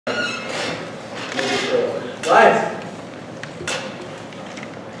Right.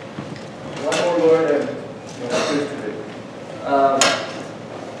 One more word and you're not used to it.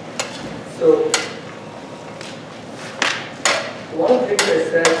 So, one of the things I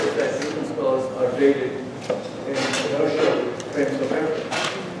said is that Newton's laws are dated in inertial frames of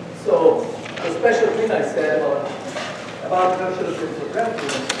reference. So, the special thing I said about inertial frames of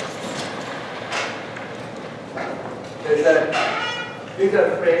reference is that these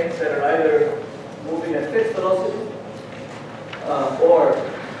are frames that are either moving at fixed velocity or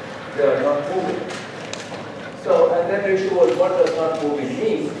they are not moving. So, and then we showed what does not moving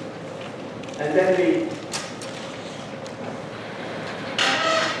mean, and then we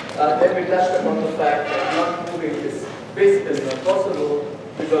touched upon the fact that not moving is basically not possible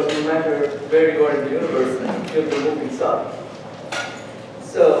because no matter where you are in the universe, you'll be moving south.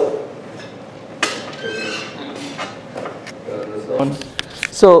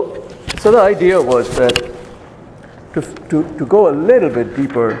 So the idea was that to go a little bit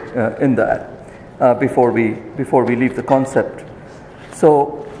deeper in that before we leave the concept.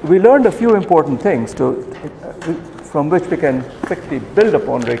 So we learned a few important things from which we can quickly build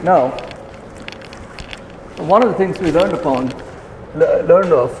upon right now. One of the things we learned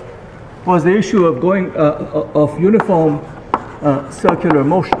of was the issue of of uniform circular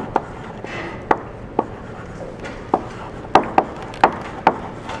motion.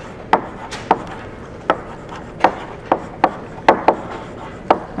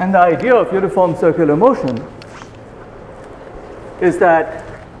 And the idea of uniform circular motion is that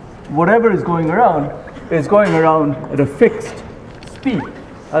whatever is going around at a fixed speed.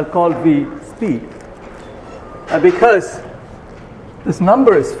 I'll call V speed. Because this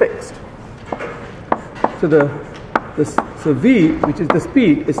number is fixed. So V, which is the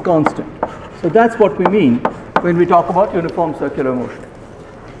speed, is constant. So that's what we mean when we talk about uniform circular motion.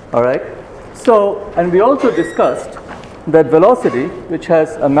 All right? So, and we also discussed that velocity, which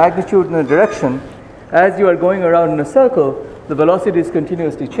has a magnitude and a direction, as you are going around in a circle, the velocity is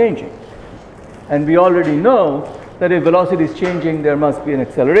continuously changing. And we already know that if velocity is changing, there must be an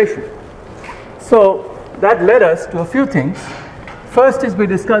acceleration. So that led us to a few things. First is we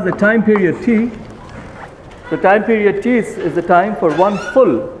discussed the time period t. The time period t is the time for one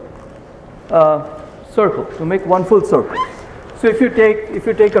full circle, to make one full circle. So if you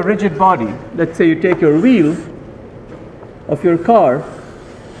take a rigid body, let's say you take your wheel of your car,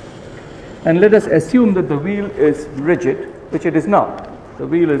 and let us assume that the wheel is rigid, which it is not. The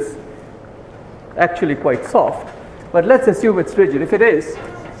wheel is actually quite soft, but let's assume it's rigid. If it is,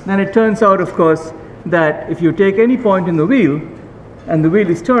 then it turns out, of course, that if you take any point in the wheel and the wheel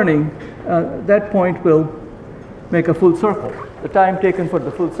is turning, that point will make a full circle. The time taken for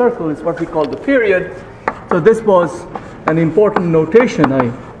the full circle is what we call the period. So this was an important notation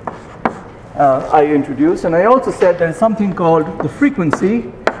I introduced, and I also said there is something called the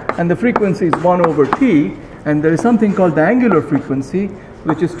frequency, and the frequency is 1 over t, and there is something called the angular frequency,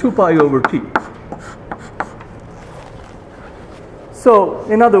 which is 2 pi over t. So,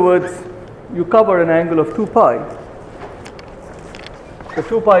 in other words, you cover an angle of 2 pi. The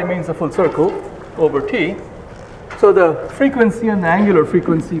 2 pi means a full circle over t. So the frequency and the angular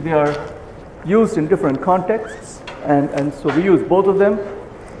frequency, they are used in different contexts, and so we use both of them.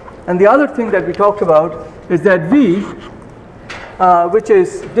 And the other thing that we talked about is that v, which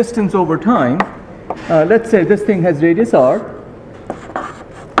is distance over time, let's say this thing has radius r.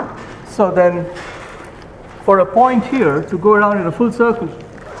 So then for a point here to go around in a full circle,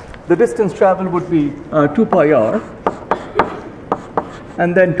 the distance traveled would be 2 pi r.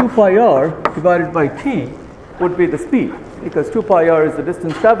 And then 2 pi r divided by t would be the speed, because 2 pi r is the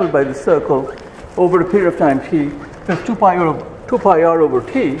distance traveled by the circle over a period of time t. That's 2 pi r over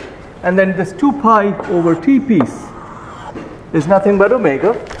t, and then this 2 pi over t piece is nothing but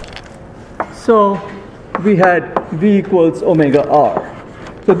omega. So we had v equals omega r.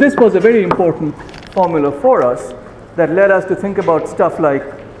 So this was a very important formula for us that led us to think about stuff like,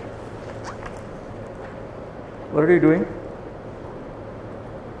 what are you doing?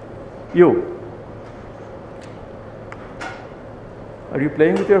 You. Are you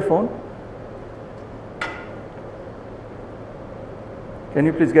playing with your phone? Can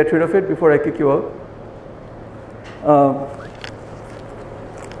you please get rid of it before I kick you out?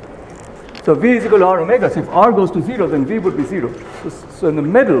 So v is equal to r omega. So if r goes to 0, then v would be 0. So in the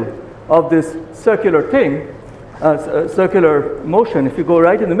middle of this circular thing, circular motion, if you go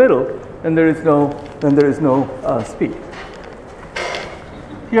right in the middle, then there is no speed.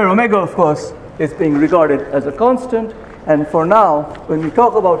 Here omega, of course, is being regarded as a constant, and for now, when we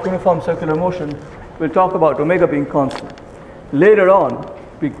talk about uniform circular motion, we'll talk about omega being constant. Later on,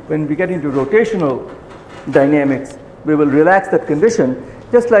 when we get into rotational dynamics, we will relax that condition,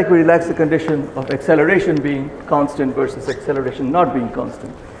 just like we relax the condition of acceleration being constant versus acceleration not being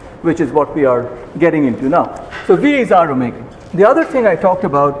constant, which is what we are getting into now. So V is R omega. The other thing I talked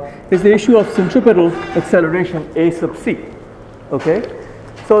about is the issue of centripetal acceleration A sub c. Okay?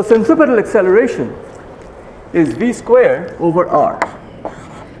 So centripetal acceleration is V squared over R.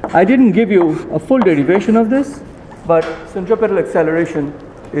 I didn't give you a full derivation of this, but centripetal acceleration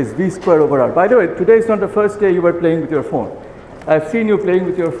is V squared over R. By the way, today is not the first day you were playing with your phone. I've seen you playing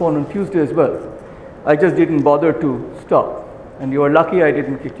with your phone on Tuesday as well. I just didn't bother to stop. And you are lucky I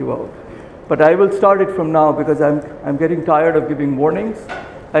didn't kick you out. But I will start it from now because I'm getting tired of giving warnings.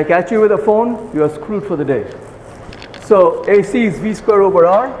 I catch you with a phone, you are screwed for the day. So AC is V squared over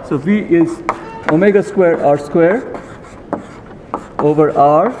R. So V is omega squared R squared over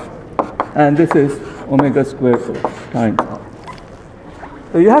R. And this is omega squared times R.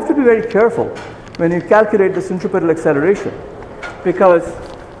 So you have to be very careful when you calculate the centripetal acceleration, because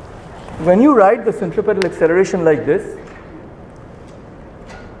when you write the centripetal acceleration like this,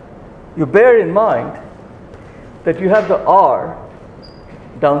 you bear in mind that you have the R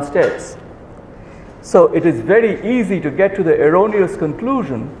downstairs. So it is very easy to get to the erroneous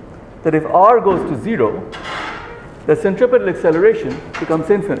conclusion that if R goes to 0, the centripetal acceleration becomes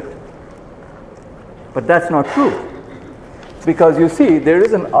infinite. But that's not true, because you see there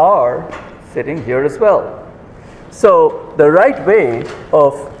is an R sitting here as well. So the right way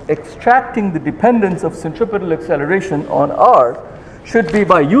of extracting the dependence of centripetal acceleration on R should be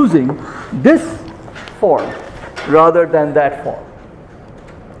by using this form rather than that form,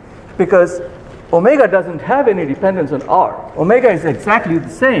 because omega doesn't have any dependence on R. Omega is exactly the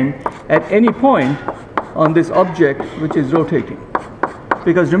same at any point on this object which is rotating,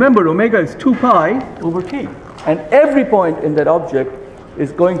 because remember, omega is 2 pi over t, and every point in that object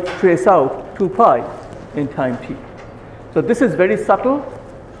is going to trace out 2 pi in time t. So this is very subtle,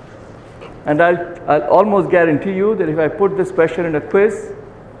 and I'll almost guarantee you that if I put this question in a quiz,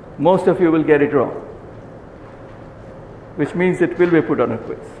 most of you will get it wrong, which means it will be put on a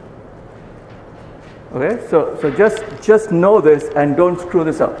quiz. Okay, so just know this and don't screw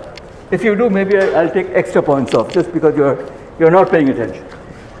this up. If you do, maybe I'll take extra points off just because you're not paying attention.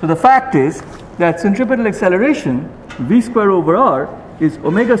 So the fact is that centripetal acceleration V squared over R is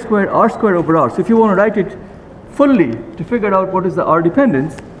omega squared R squared over R. So if you want to write it fully to figure out what is the R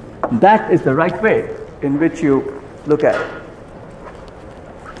dependence, that is the right way in which you look at it.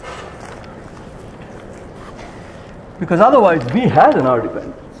 Because otherwise V has an R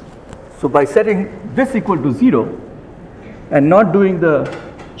dependence. So by setting this equal to 0 and not doing the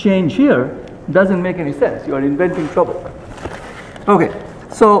change here doesn't make any sense. You are inventing trouble. Okay,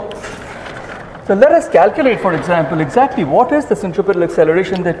 so let us calculate, for example, exactly what is the centripetal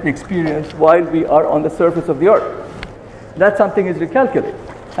acceleration that we experience while we are on the surface of the Earth. That's something is to calculate.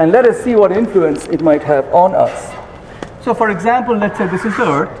 And let us see what influence it might have on us. So for example, let's say this is the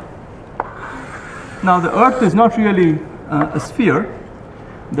Earth. Now the Earth is not really a sphere.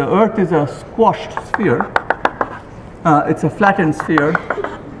 The Earth is a squashed sphere. It's a flattened sphere.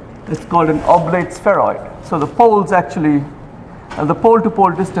 It's called an oblate spheroid. So the poles actually, the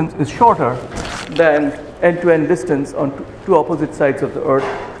pole-to-pole distance is shorter than end-to-end distance on two opposite sides of the Earth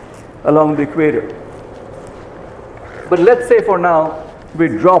along the equator. But let's say for now we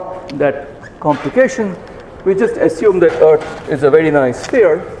drop that complication. We just assume that Earth is a very nice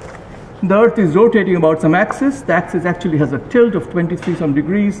sphere. The Earth is rotating about some axis. The axis actually has a tilt of 23 some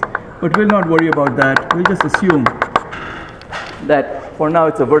degrees, but we'll not worry about that. We'll just assume that for now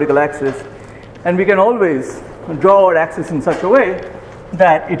it's a vertical axis, and we can always draw our axis in such a way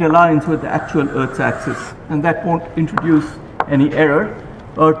that it aligns with the actual Earth's axis, and that won't introduce any error.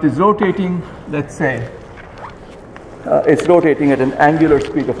 Earth is rotating, let's say it's rotating at an angular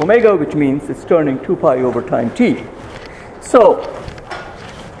speed of omega, which means it's turning 2 pi over time t. So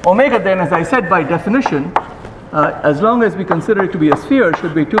omega then, as I said by definition, as long as we consider it to be a sphere,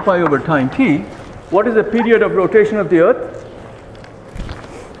 should be 2 pi over time t. What is the period of rotation of the Earth?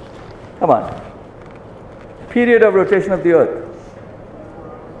 Come on. Period of rotation of the Earth.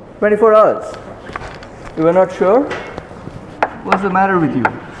 24 hours. You were not sure? What's the matter with you?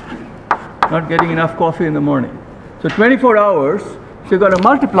 Not getting enough coffee in the morning. So 24 hours, so you've got to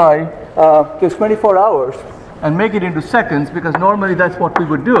multiply this 24 hours and make it into seconds, because normally that's what we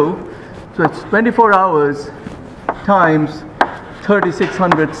would do. So it's 24 hours times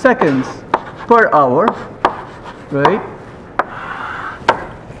 3600 seconds per hour, right?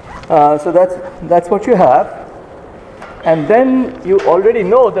 So that's what you have. And then you already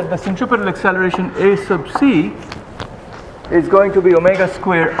know that the centripetal acceleration A sub c is going to be omega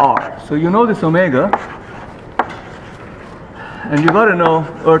squared r. So you know this omega and you got to know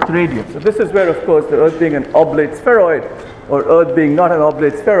Earth radius. So this is where, of course, the Earth being an oblate spheroid, or Earth being not an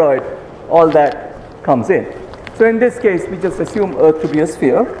oblate spheroid, all that comes in. So in this case, we just assume Earth to be a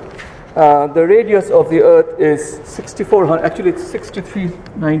sphere. The radius of the Earth is 6,400, actually it's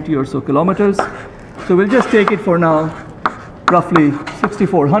 6,390 or so kilometers. So we'll just take it for now, roughly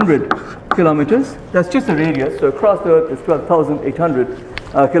 6,400 kilometers. That's just the radius. So across the Earth is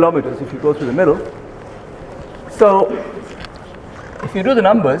 12,800 kilometers if you go through the middle. So if you do the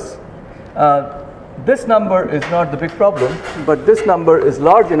numbers, this number is not the big problem, but this number is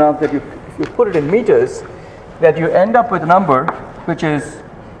large enough that if you put it in meters, that you end up with a number which is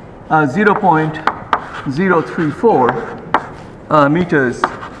 0.034 meters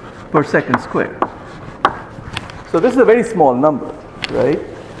per second square. So this is a very small number, right?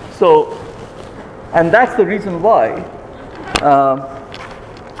 So, and that's the reason why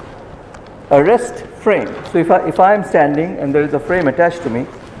a rest frame. So if I am standing and there is a frame attached to me,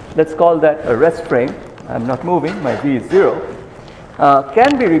 let's call that a rest frame. I'm not moving, my v is 0.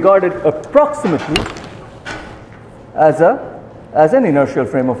 Can be regarded approximately as an inertial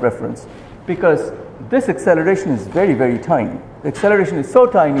frame of reference, because this acceleration is very, very tiny. The acceleration is so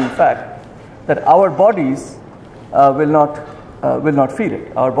tiny, in fact, that our bodies will not feel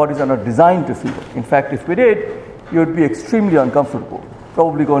it. Our bodies are not designed to feel it. In fact, if we did, you would be extremely uncomfortable,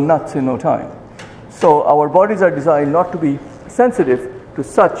 probably go nuts in no time. So our bodies are designed not to be sensitive to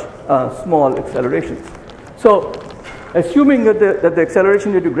such small accelerations. So assuming that the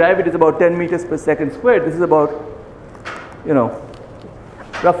acceleration due to gravity is about 10 meters per second squared, this is about,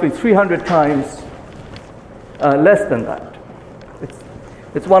 roughly 300 times less than that.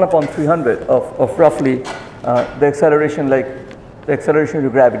 It's 1 upon 300 of roughly the acceleration, like the acceleration due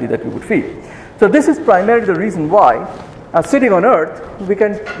to gravity that we would feel. So this is primarily the reason why, sitting on Earth, we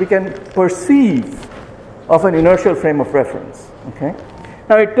can perceive of an inertial frame of reference. Okay.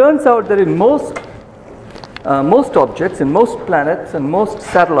 Now it turns out that in most objects, in most planets and most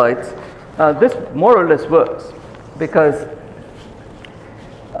satellites, this more or less works, because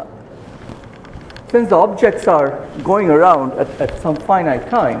since the objects are going around at some finite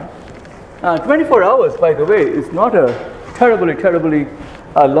time, 24 hours, by the way, is not a terribly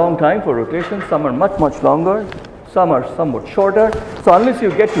long time for rotation. Some are much longer, some are somewhat shorter. So unless you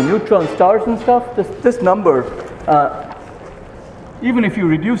get to neutron stars and stuff, this number, even if you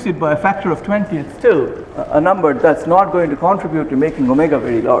reduce it by a factor of 20, it's still a number that's not going to contribute to making omega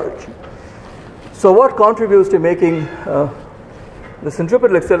very large. So what contributes to making the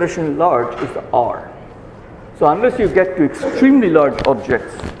centripetal acceleration large is the R. So unless you get to extremely large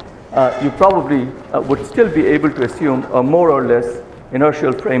objects, you probably would still be able to assume a more or less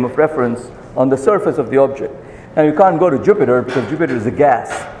inertial frame of reference on the surface of the object. Now you can't go to Jupiter because Jupiter is a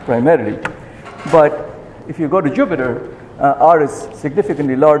gas primarily, but if you go to Jupiter, R is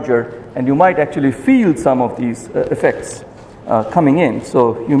significantly larger, and you might actually feel some of these effects coming in.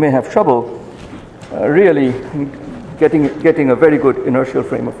 So you may have trouble really getting a very good inertial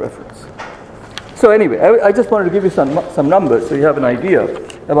frame of reference. So anyway, I just wanted to give you some numbers so you have an idea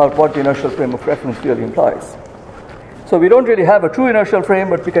about what the inertial frame of reference really implies. So we don't really have a true inertial frame,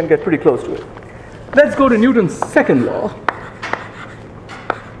 but we can get pretty close to it. Let's go to Newton's second law.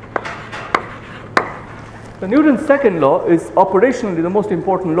 So Newton's second law is operationally the most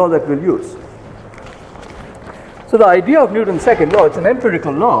important law that we'll use. So the idea of Newton's second law, it's an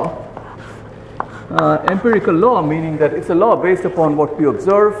empirical law. Empirical law meaning that it's a law based upon what we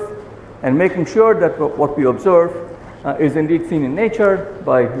observe and making sure that what we observe is indeed seen in nature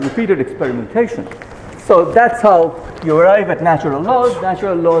by repeated experimentation. So that's how you arrive at natural laws.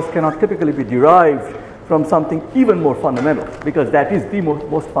 Natural laws cannot typically be derived from something even more fundamental, because that is the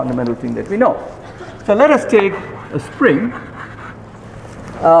most fundamental thing that we know. So let us take a spring,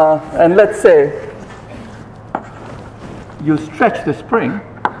 and let's say you stretch the spring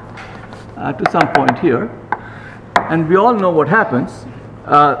to some point here, and we all know what happens.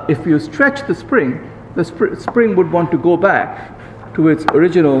 If you stretch the spring would want to go back to its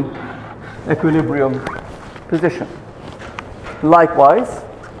original equilibrium position. Likewise,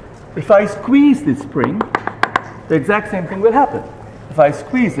 if I squeeze this spring, the exact same thing will happen. If I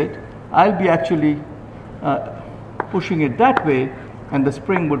squeeze it, I'll be actually pushing it that way, and the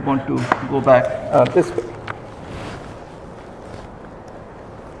spring would want to go back this way.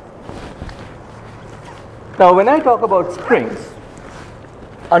 Now, when I talk about springs,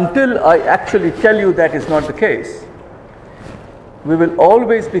 until I actually tell you that is not the case, we will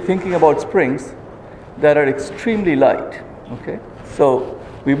always be thinking about springs that are extremely light. Okay? So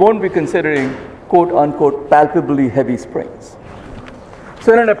we won't be considering quote unquote palpably heavy springs.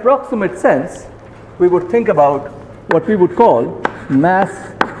 So in an approximate sense, we would think about what we would call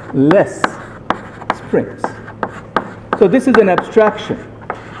massless springs. So this is an abstraction.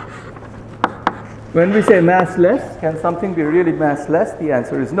 When we say massless, can something be really massless? The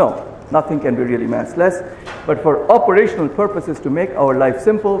answer is no. Nothing can be really massless. But for operational purposes, to make our life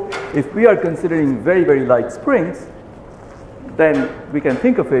simple, if we are considering very, very light springs, then we can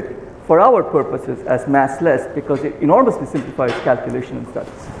think of it for our purposes as massless, because it enormously simplifies calculation and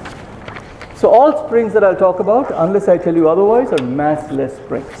studies. So all springs that I'll talk about, unless I tell you otherwise, are massless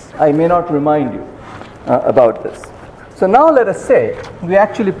springs. I may not remind you about this. So now let us say we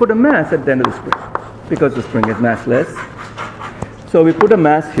actually put a mass at the end of the spring, because the spring is massless. So we put a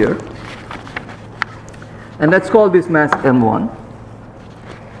mass here, and let's call this mass m1,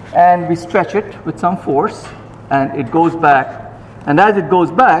 and we stretch it with some force, and it goes back, and as it goes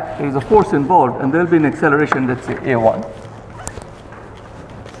back there is a force involved, and there will be an acceleration, let's say a1.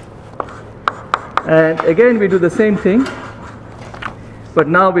 And again we do the same thing, but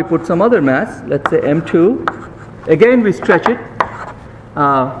now we put some other mass, let's say m2. Again we stretch it.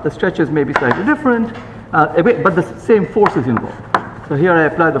 The stretches may be slightly different, but the same force is involved. So here I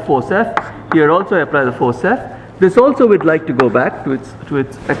apply the force F, here also I apply the force F. This also we'd like to go back to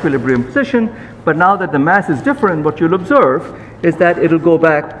its equilibrium position, but now that the mass is different, what you'll observe is that it'll go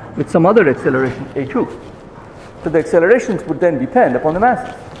back with some other acceleration, a2. So the accelerations would then depend upon the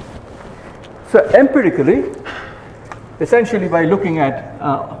masses. So empirically, essentially by looking at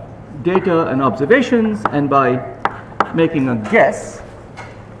data and observations and by making a guess,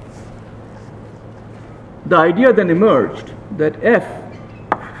 the idea then emerged that F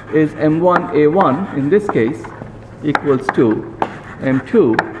is m1a1, in this case, equals to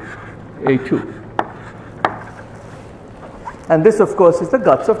m2 a2. And this, of course, is the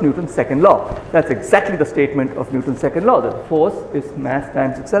guts of Newton's second law. That's exactly the statement of Newton's second law, that force is mass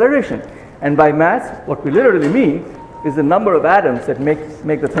times acceleration. And by mass, what we literally mean is the number of atoms that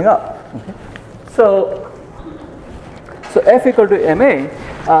make the thing up. Okay? So F equal to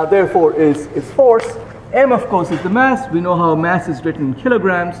ma, therefore, is force. M, of course, is the mass. We know how mass is written in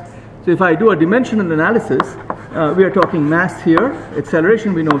kilograms. So if I do a dimensional analysis, we are talking mass here.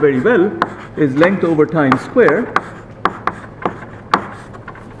 Acceleration, we know very well, is length over time square.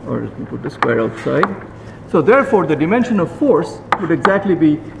 Or let me put the square outside. So therefore, the dimension of force would exactly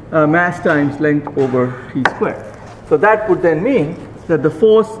be mass times length over t squared. So that would then mean that the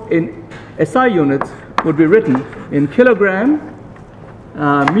force in SI units would be written in kilogram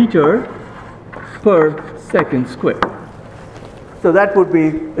meter per second squared. So that would be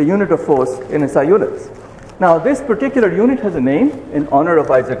the unit of force in SI units. Now this particular unit has a name in honor of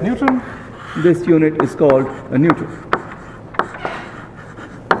Isaac Newton. This unit is called a Newton.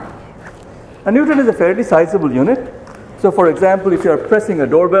 A Newton is a fairly sizable unit. So for example, if you are pressing a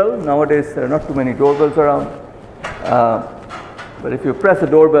doorbell, nowadays there are not too many doorbells around, but if you press a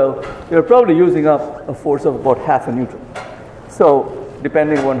doorbell, you're probably using up a force of about half a Newton. So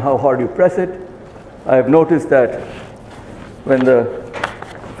depending on how hard you press it, I have noticed that when the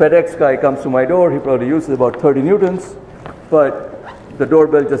FedEx guy comes to my door, he probably uses about 30 newtons, but the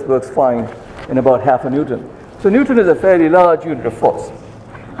doorbell just works fine in about half a Newton. So Newton is a fairly large unit of force.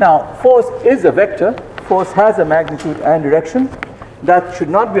 Now, force is a vector. Force has a magnitude and direction. That should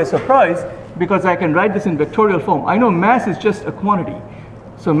not be a surprise, because I can write this in vectorial form. I know mass is just a quantity.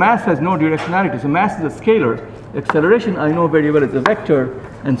 So mass has no directionality. So mass is a scalar. Acceleration, I know very well, is a vector.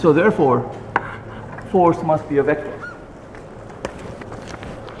 And so therefore, force must be a vector.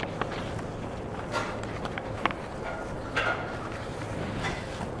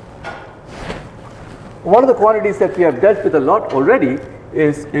 One of the quantities that we have dealt with a lot already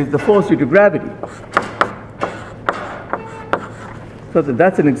is the force due to gravity. So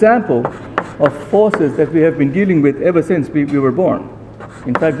that's an example of forces that we have been dealing with ever since we were born.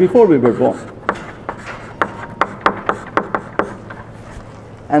 In fact, before we were born.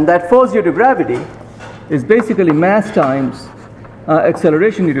 And that force due to gravity is basically mass times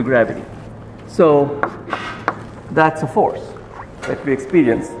acceleration due to gravity. So that's a force that we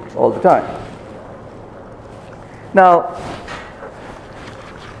experience all the time. Now,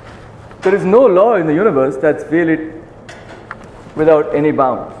 there is no law in the universe that's valid without any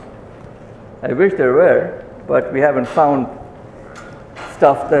bounds. I wish there were, but we haven't found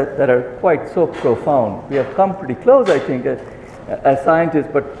stuff that are quite so profound. We have come pretty close, I think, as scientists,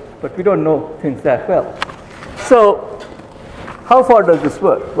 but we don't know things that well. So, how far does this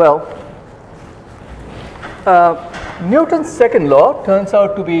work? Well, Newton's second law turns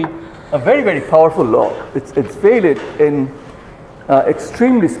out to be a very, very powerful law. It's valid in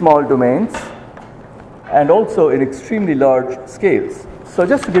extremely small domains and also in extremely large scales. So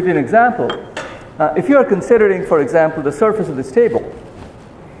just to give you an example, If you are considering, for example, the surface of this table,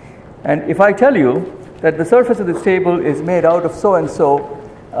 and if I tell you that the surface of this table is made out of so and so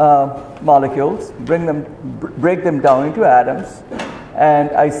molecules, break them down into atoms,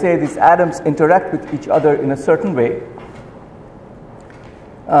 and I say these atoms interact with each other in a certain way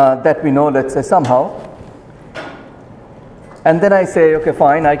that we know, let's say, somehow. And then I say, okay,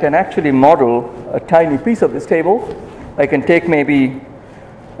 fine, I can actually model a tiny piece of this table. I can take maybe,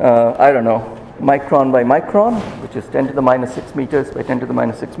 I don't know, micron by micron, which is 10 to the minus 6 meters by 10 to the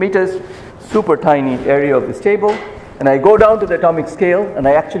minus 6 meters, super tiny area of this table, and I go down to the atomic scale and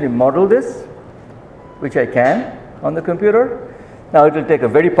I actually model this, which I can on the computer. Now it will take a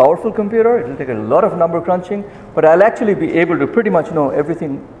very powerful computer, it will take a lot of number crunching, but I'll actually be able to pretty much know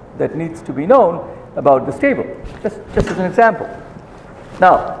everything that needs to be known about this table, just as an example.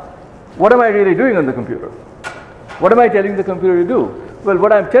 Now, what am I really doing on the computer? What am I telling the computer to do? Well,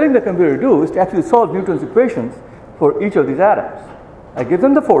 what I'm telling the computer to do is to actually solve Newton's equations for each of these atoms. I give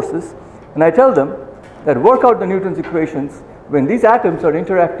them the forces, and I tell them that work out the Newton's equations when these atoms are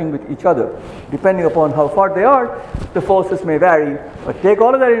interacting with each other. Depending upon how far they are, the forces may vary, but take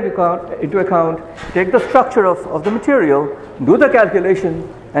all of that into account, take the structure of the material, do the calculation,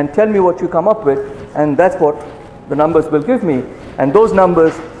 and tell me what you come up with, and that's what the numbers will give me, and those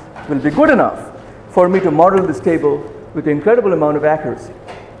numbers will be good enough for me to model this table with an incredible amount of accuracy.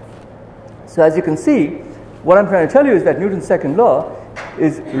 So as you can see, what I'm trying to tell you is that Newton's second law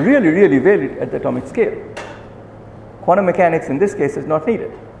is really, really valid at the atomic scale. Quantum mechanics in this case is not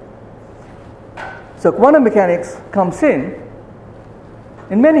needed. So quantum mechanics comes in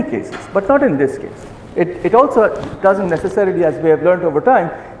many cases, but not in this case. It also doesn't necessarily, as we have learned over time,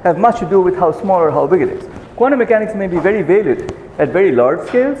 have much to do with how small or how big it is. Quantum mechanics may be very valid at very large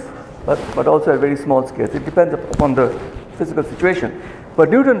scales, but also at very small scales. It depends upon the physical situation. But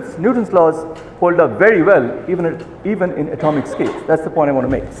Newton's laws hold up very well, even in atomic scales. That's the point I want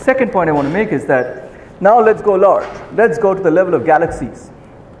to make. Second point I want to make is that now let's go large. Let's go to the level of galaxies,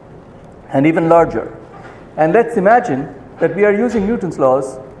 and even larger. And let's imagine that we are using Newton's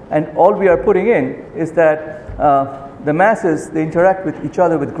laws, and all we are putting in is that the masses, they interact with each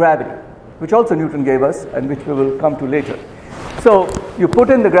other with gravity, which also Newton gave us, and which we will come to later. So you put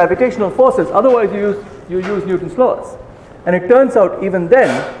in the gravitational forces, otherwise you use Newton's laws. And it turns out even then,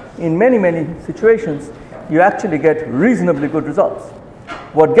 in many, many situations, you actually get reasonably good results.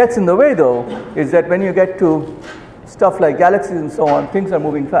 What gets in the way, though, is that when you get to stuff like galaxies and so on, things are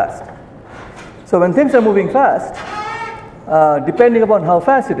moving fast. So when things are moving fast, depending upon how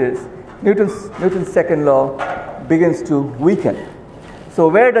fast it is, Newton's second law begins to weaken. So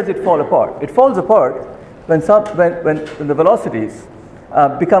where does it fall apart? It falls apart when the velocities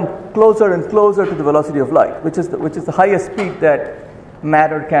become closer and closer to the velocity of light, which is the highest speed that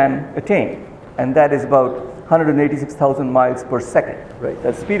matter can attain, and that is about 186,000 miles per second. Right?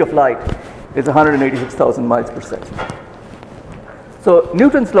 The speed of light is 186,000 miles per second. So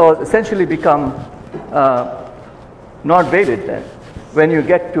Newton's laws essentially become not valid then when you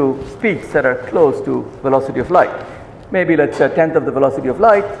get to speeds that are close to velocity of light. Maybe let's say a tenth of the velocity of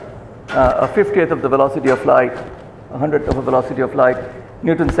light, a 50th of the velocity of light, a hundredth of the velocity of light.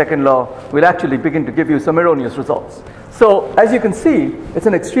 Newton's second law will actually begin to give you some erroneous results. So as you can see, it's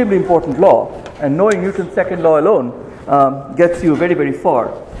an extremely important law, and knowing Newton's second law alone gets you very, very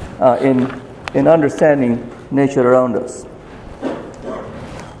far in understanding nature around us.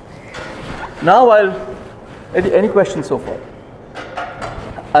 Now any questions so far?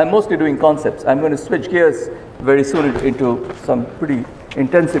 I'm mostly doing concepts. I'm going to switch gears very soon into some pretty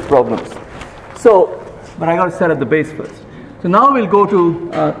intensive problems. So, but I got to set up the base first. So now we'll go to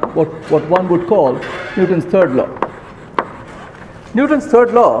what one would call Newton's third law. Newton's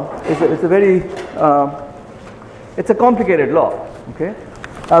third law is a very it's a complicated law. Okay,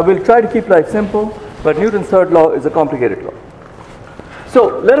 we'll try to keep life simple, but Newton's third law is a complicated law.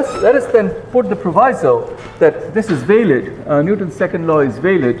 So let us then put the proviso that this is valid. Newton's second law is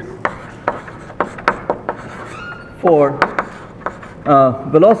valid for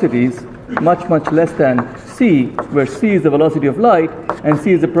velocities much less than c, where c is the velocity of light and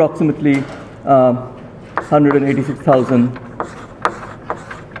c is approximately 186,000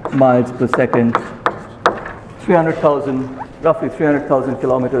 miles per second, roughly 300,000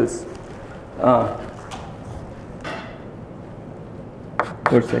 kilometers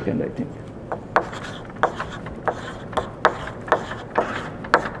per second, I think.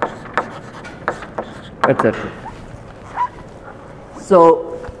 Etc. So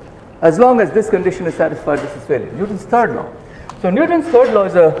as long as this condition is satisfied, this is valid. Newton's third law. So Newton's third law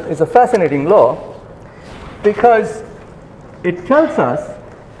is a fascinating law because it tells us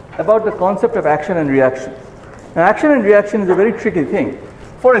about the concept of action and reaction. Now, action and reaction is a very tricky thing.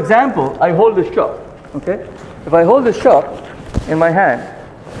 For example, I hold this chalk. Okay? If I hold this chalk in my hand,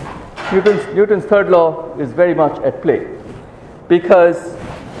 Newton's third law is very much at play. Because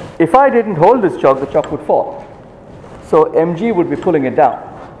if I didn't hold this chalk, the chalk would fall. So mg would be pulling it down.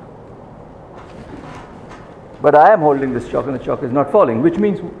 But I am holding this chalk and the chalk is not falling, which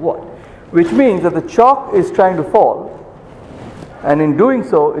means what? Which means that the chalk is trying to fall, and in doing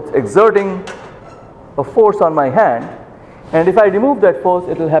so, it's exerting a force on my hand, and if I remove that force,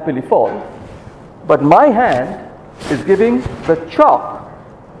 it will happily fall. But my hand is giving the chalk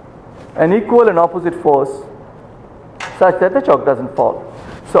an equal and opposite force such that the chalk doesn't fall.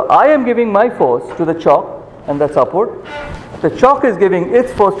 So I am giving my force to the chalk, and that's upward. The chalk is giving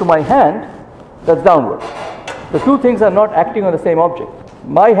its force to my hand, that's downward. The two things are not acting on the same object.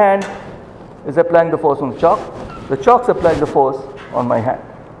 My hand is applying the force on the chalk's applying the force on my hand.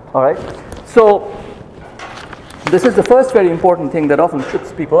 All right? So this is the first very important thing that often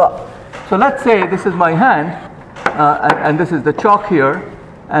trips people up. So let's say this is my hand, and this is the chalk here,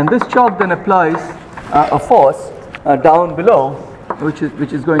 and this chalk then applies a force down below, which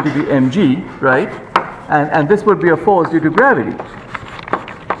is going to be mg, right? And this would be a force due to gravity.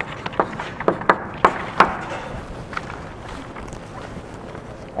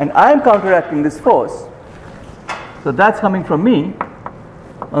 And I am counteracting this force. So that's coming from me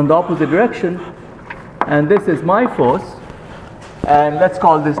on the opposite direction, and this is my force, and let's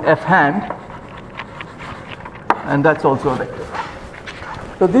call this F hand, and that's also a vector.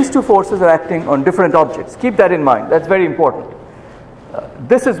 So these two forces are acting on different objects. Keep that in mind. That's very important.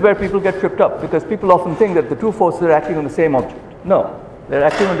 This is where people get tripped up, because people often think that the two forces are acting on the same object. No, they're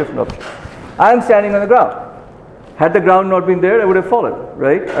acting on different objects. I am standing on the ground. Had the ground not been there, I would have fallen,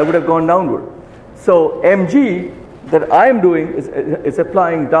 right? I would have gone downward. So mg that I am doing is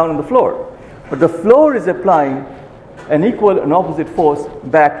applying down on the floor. But the floor is applying an equal and opposite force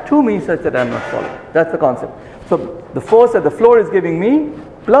back to me such that I am not falling. That's the concept. So the force that the floor is giving me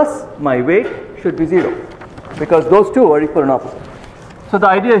plus my weight should be 0, because those two are equal and opposite. So the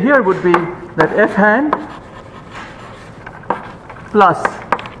idea here would be that F hand plus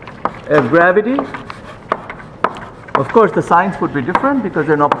F gravity. Of course, the signs would be different because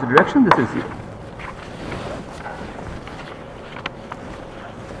they're in opposite direction. This is 0.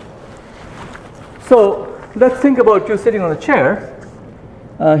 So let's think about you sitting on a chair.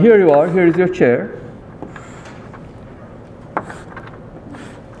 Here you are. Here is your chair.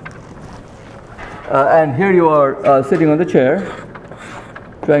 And here you are sitting on the chair,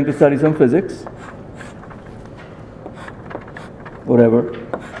 trying to study some physics, whatever.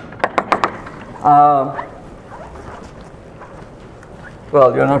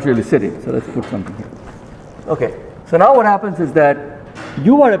 Well, you're not really sitting, so let's put something here. Okay, so now what happens is that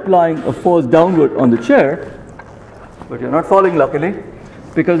you are applying a force downward on the chair, but you're not falling, luckily,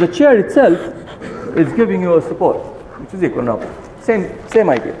 because the chair itself is giving you a support, which is equal and opposite. Same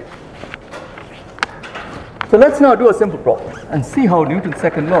idea. So let's now do a simple problem and see how Newton's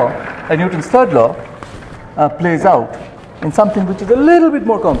second law and Newton's third law plays out in something which is a little bit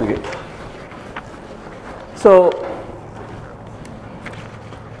more complicated. So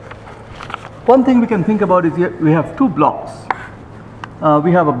one thing we can think about is here we have two blocks.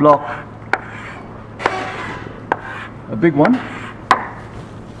 We have a block, a big one,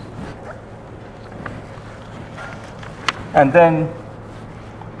 and then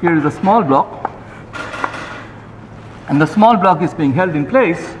here is a small block, and the small block is being held in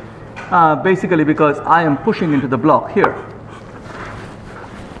place basically because I am pushing into the block here,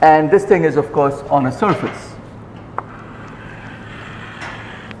 and this thing is of course on a surface.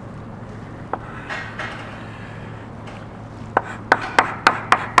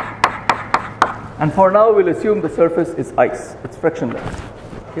 And for now, we'll assume the surface is ice. It's frictionless.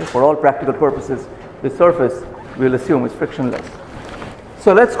 Okay? For all practical purposes, the surface we'll assume is frictionless.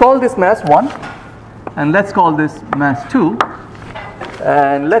 So let's call this mass 1, and let's call this mass 2.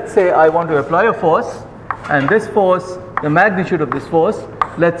 And let's say I want to apply a force, and this force, the magnitude of this force,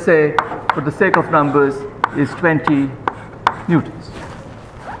 let's say, for the sake of numbers, is 20 newtons,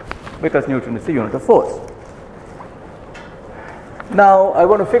 because Newton is the unit of force. Now I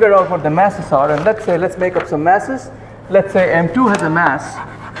want to figure out what the masses are, and let's make up some masses. Let's say M2 has a mass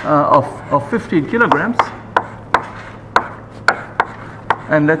of 15 kilograms,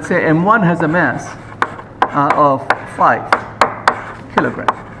 and let's say M1 has a mass of 5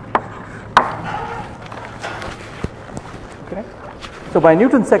 kilograms. Okay? So by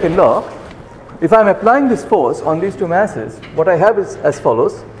Newton's second law, if I'm applying this force on these two masses, what I have is as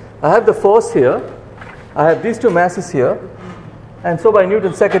follows. I have the force here, I have these two masses here, And so by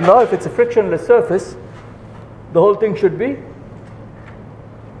Newton's second law, if it's a frictionless surface, the whole thing should be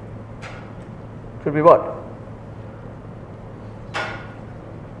what?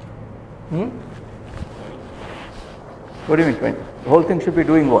 What do you mean 20? The whole thing should be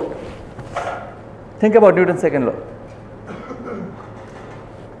doing what? Think about Newton's second law.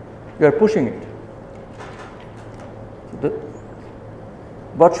 You are pushing it.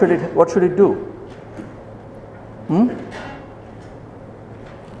 What should it do?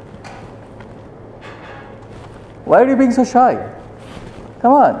 Why are you being so shy?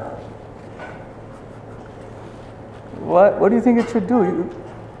 Come on. What do you think it should do?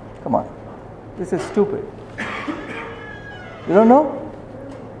 Come on. This is stupid. You don't know?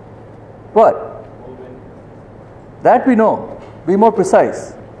 What? That we know. Be more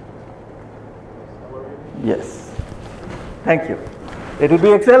precise. Yes. Thank you. It will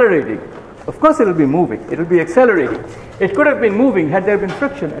be accelerating. Of course it will be moving. It will be accelerating. It could have been moving had there been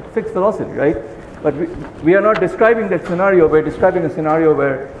friction at fixed velocity, right? But we are not describing that scenario. We're describing a scenario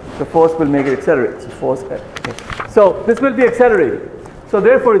where the force will make it accelerate. So this will be accelerating. So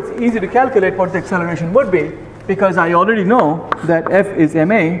therefore it's easy to calculate what the acceleration would be, because I already know that F is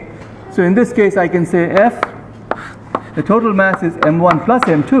ma. So in this case I can say F, the total mass is m1 plus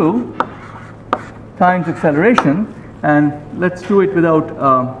m2 times acceleration, and let's do it without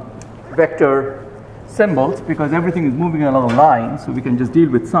vector symbols because everything is moving along a line, so we can just deal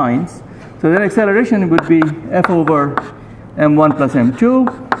with signs. So then acceleration would be F over m1 plus m2.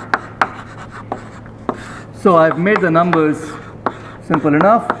 So I've made the numbers simple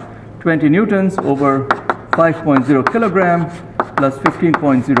enough. 20 newtons over 5.0 kilogram plus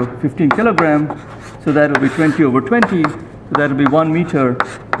 15 kilogram. So that will be 20 over 20. So that will be 1 meter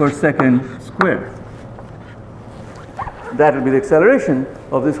per second square. That will be the acceleration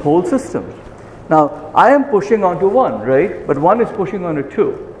of this whole system. Now I am pushing onto 1, right? But 1 is pushing onto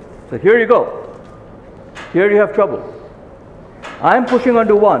 2. So here you go. Here you have trouble. I am pushing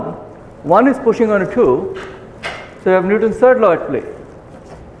onto 1. 1 is pushing onto 2. So you have Newton's third law at play.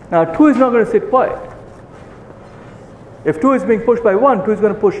 Now 2 is not going to sit quiet. If 2 is being pushed by 1, 2 is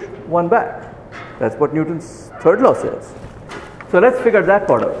going to push 1 back. That's what Newton's third law says. So let's figure that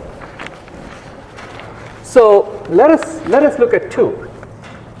part out. So let us look at 2.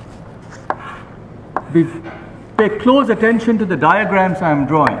 Pay close attention to the diagrams I am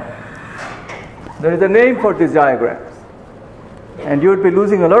drawing. There is a name for these diagrams, and you would be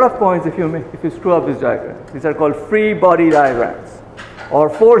losing a lot of points if you screw up these diagrams. These are called free body diagrams or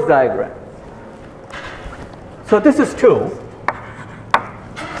force diagrams. So this is 2,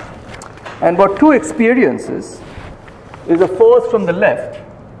 and what 2 experiences is a force from the left,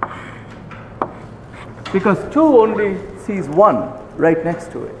 because 2 only sees 1 right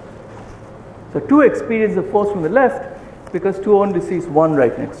next to it. So 2 experiences a force from the left because 2 only sees 1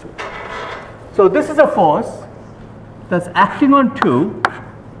 right next to it. So this is a force that's acting on 2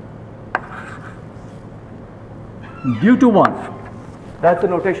 due to 1. That's the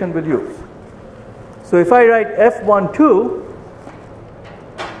notation we'll use. So if I write F12,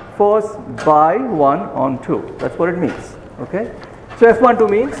 force by 1 on 2. That's what it means. Okay? So F12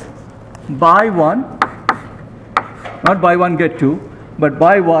 means by 1, not by 1 get 2, but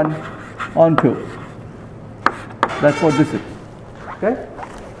by 1 on 2. That's what this is. Okay?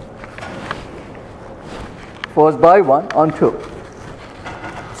 Force by 1 on 2.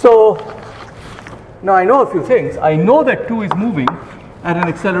 So now I know a few things. I know that 2 is moving at an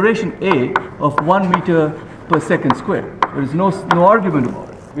acceleration a of 1 meter per second square. There is no argument about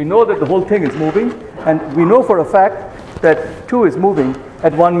it. We know that the whole thing is moving, and we know for a fact that 2 is moving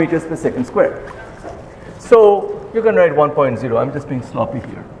at 1 meters per second square. So you can write 1.0. I'm just being sloppy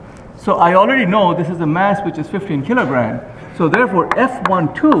here. So I already know this is a mass which is 15 kilogram. So therefore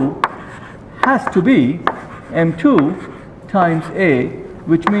F12 has to be m2 times a,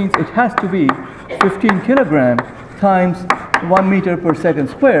 which means it has to be 15 kilogram times 1 meter per second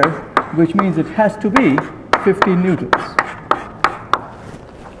square, which means it has to be 15 newtons.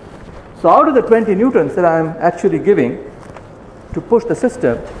 So out of the 20 newtons that I am actually giving to push the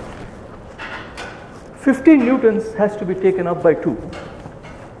system, 15 newtons has to be taken up by 2.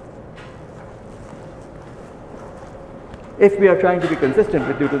 If we are trying to be consistent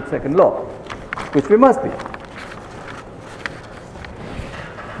with Newton's second law, which we must be.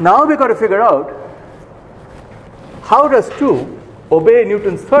 Now we've got to figure out, how does 2 obey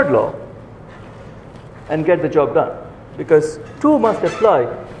Newton's third law and get the job done? Because 2 must apply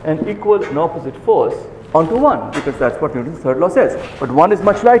an equal and opposite force onto 1, because that's what Newton's third law says. But 1 is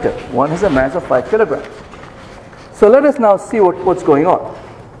much lighter. 1 has a mass of 5 kilograms. So let us now see what's going on.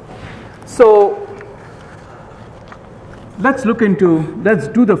 So let's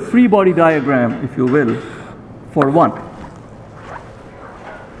do the free body diagram, if you will, for 1.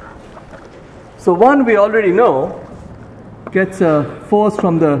 So 1 we already know gets a force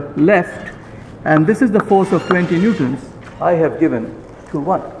from the left, and this is the force of 20 newtons I have given to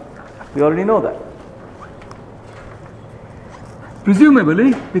 1. We already know that.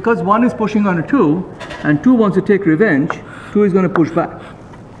 Presumably, because 1 is pushing on a 2, and 2 wants to take revenge, 2 is going to push back.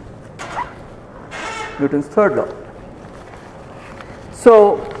 Newton's third law.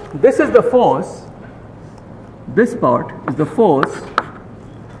 So, this is the force, this part is the force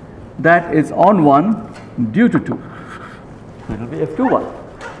that is on 1 due to 2. So, it will be F21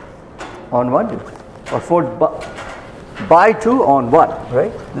 on 1 or 4 by 2 on 1,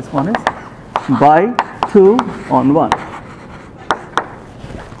 right? This one is by 2 on 1.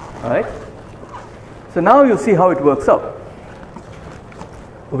 Alright? So now you see how it works out.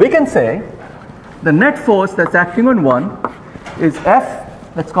 We can say the net force that's acting on 1 is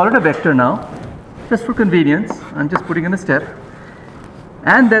F, let's call it a vector now, just for convenience, I'm just putting in a step.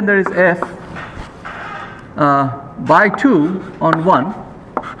 And then there is F by 2 on 1.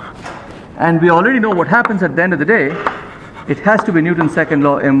 And we already know what happens at the end of the day. It has to be Newton's second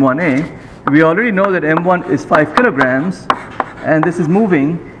law, M1A. We already know that M1 is 5 kilograms, and this is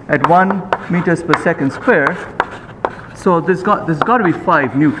moving at 1 meters per second square. So this got to be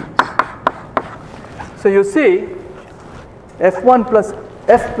 5 newtons. So you see, F1 plus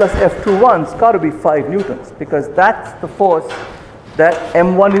F plus F21's got to be 5 newtons, because that's the force that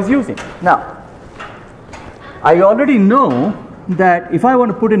M1 is using. Now, I already know that if I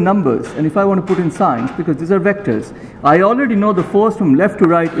want to put in numbers and if I want to put in signs, because these are vectors, I already know the force from left to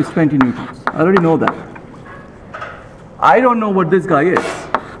right is 20 newtons. I already know that. I don't know what this guy is.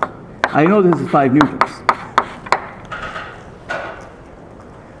 I know this is 5 newtons.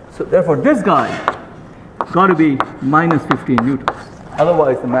 So therefore this guy got to be minus 15 newtons.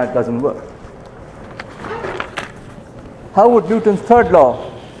 Otherwise the math doesn't work. How would Newton's third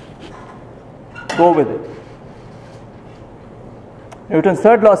law go with it? Newton's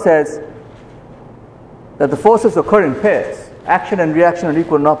third law says that the forces occur in pairs. Action and reaction are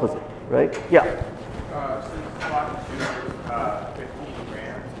equal and opposite, right? Yeah. Since block 2 is 15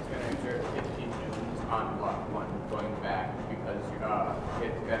 grams, it's going to exert 15 newtons on block 1 going back, because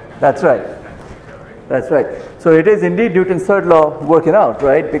That's right. That's right. So it is indeed Newton's third law working out,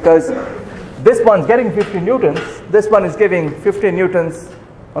 right? Because this one's getting 15 newtons, this one is giving 15 newtons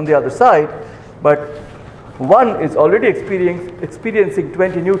on the other side, but one is already experiencing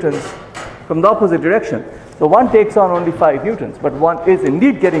 20 newtons from the opposite direction. So one takes on only 5 newtons, but one is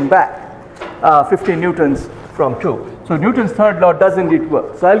indeed getting back 15 newtons from 2. So Newton's third law does indeed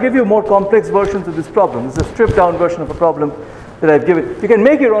work. So I'll give you more complex versions of this problem. This is a stripped down version of a problem that I've given. You can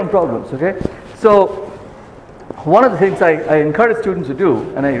make your own problems, okay? So one of the things I encourage students to do,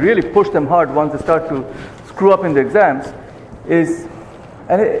 and I really push them hard once they start to screw up in the exams, is,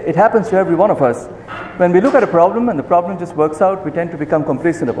 and it happens to every one of us, when we look at a problem and the problem just works out, we tend to become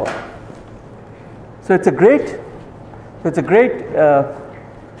complacent about it. So it's a great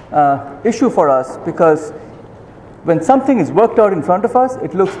issue for us, because when something is worked out in front of us,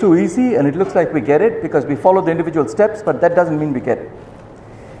 it looks too easy and it looks like we get it because we follow the individual steps, but that doesn't mean we get it.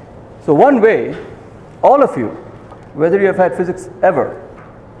 So one way, all of you, whether you have had physics ever,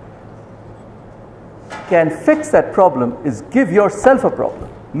 can fix that problem is give yourself a problem.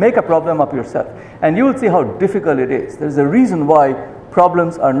 Make a problem up yourself. And you will see how difficult it is. There's a reason why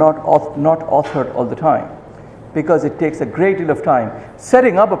problems are not authored all the time. Because it takes a great deal of time.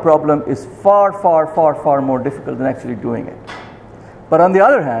 Setting up a problem is far, far, far, far more difficult than actually doing it. But on the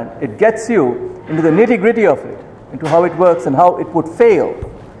other hand, it gets you into the nitty-gritty of it, into how it works and how it would fail.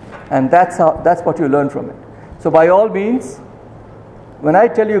 And that's what you learn from it. So by all means, when I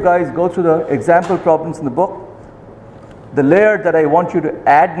tell you guys go through the example problems in the book, the layer that I want you to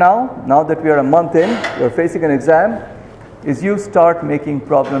add now that we are a month in, you're facing an exam, is you start making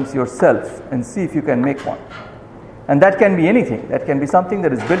problems yourself and see if you can make one. And that can be anything. That can be something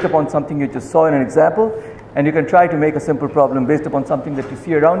that is built upon something you just saw in an example, and you can try to make a simple problem based upon something that you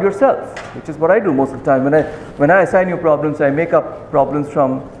see around yourself, which is what I do most of the time. When I assign you problems, I make up problems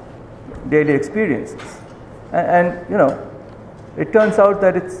from daily experiences. And you know, it turns out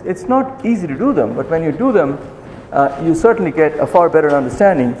that it's not easy to do them, but when you do them, you certainly get a far better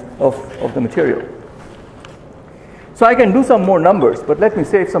understanding of the material. So I can do some more numbers, but let me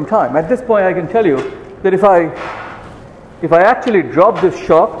save some time. At this point I can tell you that if I actually drop this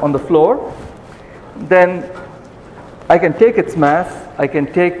shock on the floor, then I can take its mass, I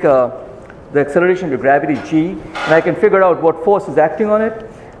can take the acceleration to gravity g, and I can figure out what force is acting on it.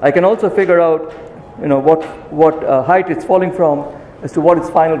 I can also figure out what height it's falling from, as to what its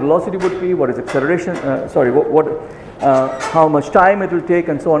final velocity would be, what its acceleration, how much time it will take,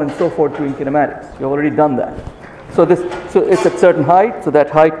 and so on and so forth doing kinematics. We've already done that. So it's at certain height, so that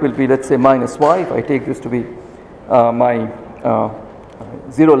height will be, let's say, minus y. If I take this to be my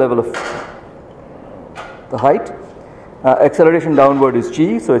zero level of the height. Acceleration downward is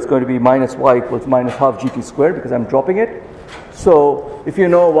g, so it's going to be minus y equals minus half gt squared because I'm dropping it. So if you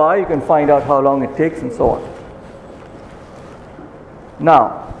know y, you can find out how long it takes and so on.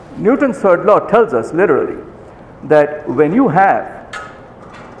 Now, Newton's third law tells us literally that when you have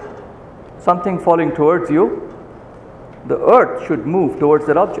something falling towards you, the earth should move towards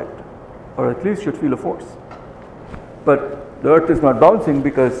that object, or at least should feel a force. But the earth is not bouncing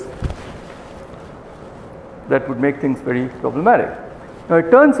because that would make things very problematic. Now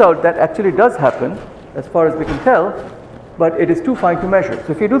it turns out that actually does happen as far as we can tell, but it is too fine to measure.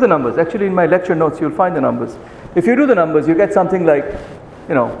 So if you do the numbers, actually in my lecture notes you'll find the numbers. If you do the numbers, you get something like,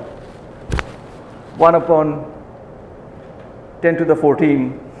 1 upon 10 to the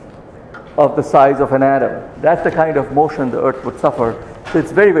 14 of the size of an atom. That's the kind of motion the earth would suffer. So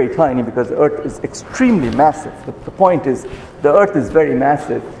it's very, very tiny because the earth is extremely massive. The point is, the earth is very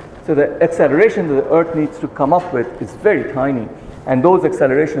massive. So the acceleration that the earth needs to come up with is very tiny. And those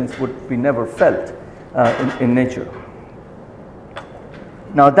accelerations would be never felt in nature.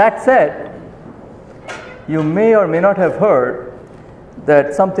 Now that said, you may or may not have heard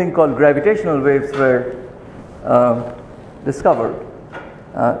that something called gravitational waves were discovered.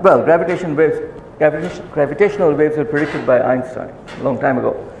 Gravitational waves were predicted by Einstein a long time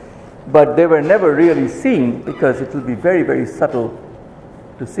ago. But they were never really seen because it will be very, very subtle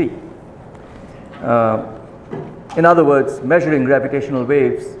to see. In other words, measuring gravitational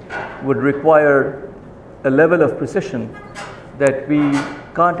waves would require a level of precision that we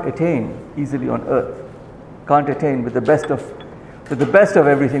can't attain easily on Earth, can't attain with the best of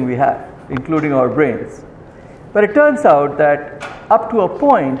everything we have, including our brains. But it turns out that up to a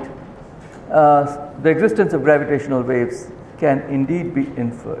point, the existence of gravitational waves can indeed be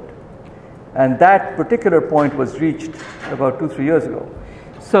inferred. And that particular point was reached about 2-3 years ago.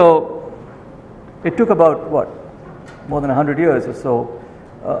 So it took about more than 100 years or so,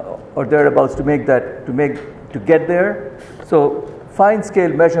 or thereabouts, to get there. So fine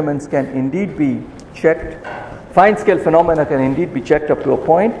scale measurements can indeed be checked. Fine scale phenomena can indeed be checked up to a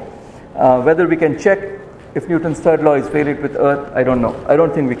point. Whether we can check if Newton's third law is valid with Earth, I don't know. I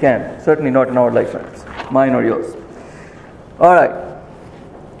don't think we can. Certainly not in our lifetimes, mine or yours. All right.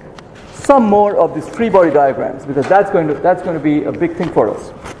 Some more of these free body diagrams, because that's going to be a big thing for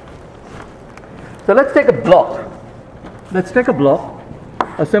us. So let's take a block. Let's take a block,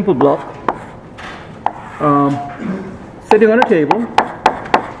 a simple block, sitting on a table.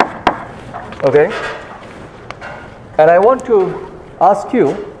 Okay. And I want to ask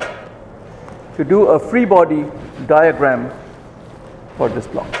you to do a free body diagram for this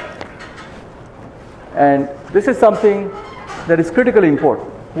block. And this is something that is critically important.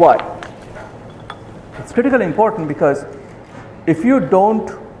 Why? It's critically important because if you don't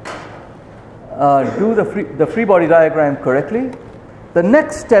do the free body diagram correctly, the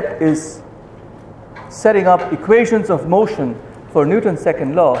next step is setting up equations of motion for Newton's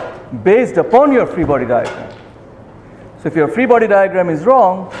second law based upon your free body diagram. So if your free body diagram is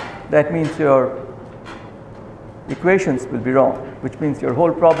wrong, that means your equations will be wrong, which means your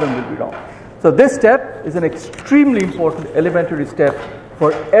whole problem will be wrong. So this step is an extremely important elementary step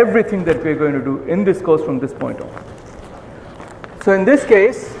for everything that we're going to do in this course from this point on. So in this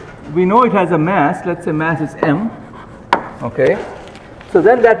case, we know it has a mass. Let's say mass is m. Okay. So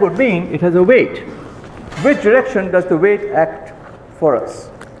then that would mean it has a weight. Which direction does the weight act for us?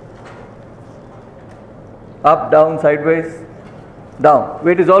 Up, down, sideways? Down.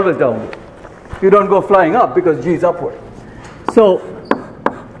 Weight is always downward. You don't go flying up because g is upward. So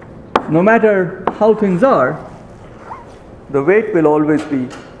no matter how things are, the weight will always be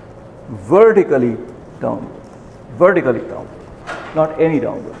vertically downward. Vertically downward. Not any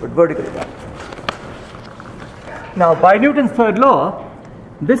downward, but vertically downward. Now, by Newton's third law,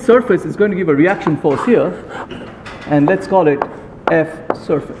 this surface is going to give a reaction force here, and let's call it F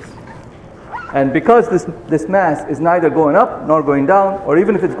surface. And because this mass is neither going up nor going down, or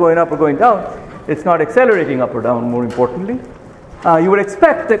even if it's going up or going down, it's not accelerating up or down, more importantly, you would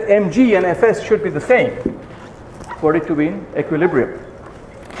expect that mg and fs should be the same for it to be in equilibrium.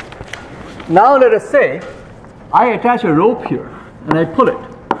 Now let us say I attach a rope here and I pull it,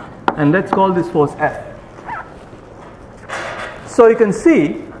 and let's call this force F. So you can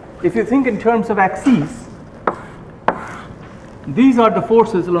see, if you think in terms of axes, these are the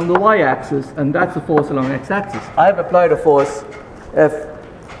forces along the y-axis, and that's the force along the x-axis. I have applied a force F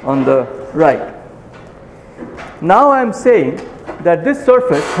on the right. Now I'm saying that this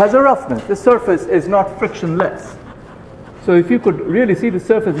surface has a roughness. This surface is not frictionless. So if you could really see the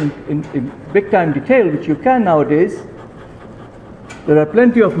surface in big time detail, which you can nowadays, there are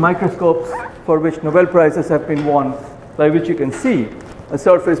plenty of microscopes for which Nobel Prizes have been won, by which you can see a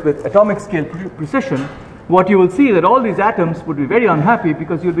surface with atomic scale precision. What you will see that all these atoms would be very unhappy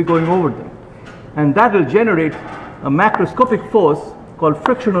because you'll be going over them. And that will generate a macroscopic force called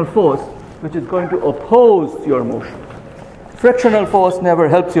frictional force, which is going to oppose your motion. Frictional force never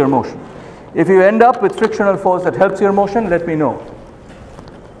helps your motion. If you end up with frictional force that helps your motion, let me know.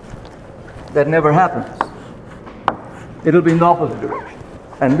 That never happens. It'll be in the opposite direction.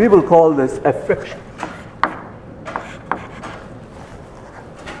 And we will call this a friction.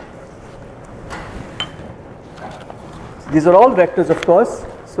 These are all vectors, of course,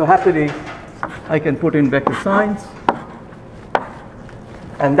 so happily I can put in vector signs.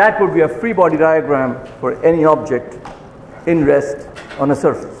 And that would be a free body diagram for any object in rest on a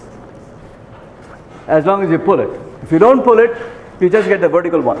surface, as long as you pull it. If you don't pull it, you just get the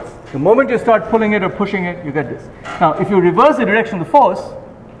vertical ones. The moment you start pulling it or pushing it, you get this. Now, if you reverse the direction of the force,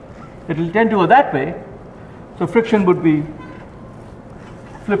 it will tend to go that way, so friction would be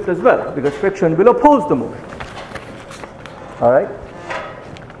flipped as well, because friction will oppose the motion. All right?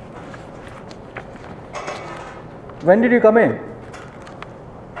 When did you come in?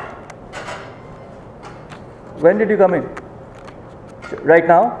 When did you come in? Right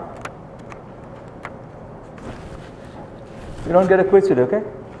now? You don't get a quiz today, okay?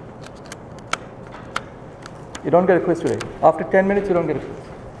 You don't get a quiz today. After 10 minutes, you don't get a quiz.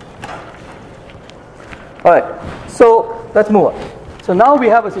 All right, so let's move on. So now we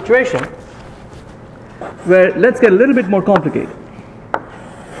have a situation where let's get a little bit more complicated.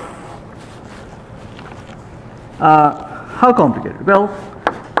 How complicated? Well,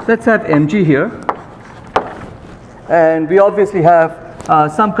 let's have mg here. And we obviously have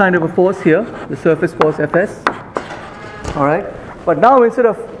some kind of a force here, the surface force Fs. All right. But now instead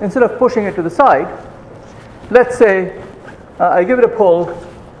of pushing it to the side, let's say I give it a pull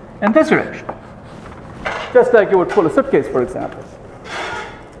in this direction, just like you would pull a suitcase, for example.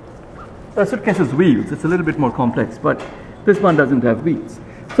 A suitcase has wheels. It's a little bit more complex, but this one doesn't have wheels.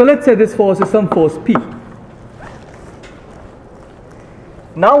 So let's say this force is some force P.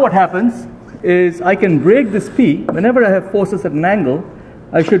 Now what happens is I can break this P. Whenever I have forces at an angle,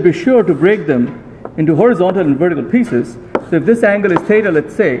 I should be sure to break them into horizontal and vertical pieces. So if this angle is theta,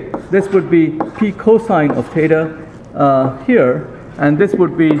 let's say, this would be P cosine of theta here, and this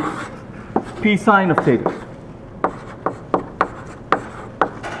would be P sine of theta.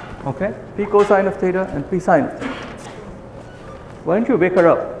 Okay? P cosine of theta and P sine of theta. Why don't you wake her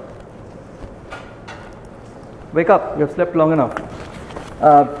up? Wake up, you have slept long enough.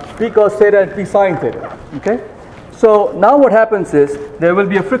 P cos theta and P sine theta. Okay? So now what happens is there will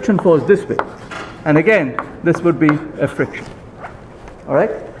be a friction force this way. And again, this would be a friction. All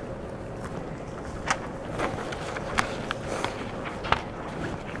right?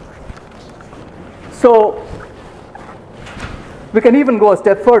 So we can even go a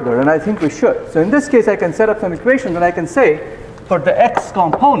step further, and I think we should. So in this case, I can set up some equations, and I can say for the x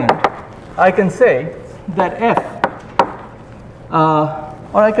component, I can say that f,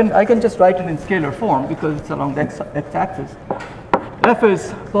 or I can just write it in scalar form because it's along the x-axis. F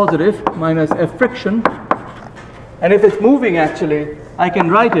is positive minus F friction, and if it's moving actually, I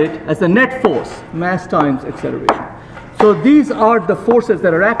can write it as the net force, mass times acceleration. So these are the forces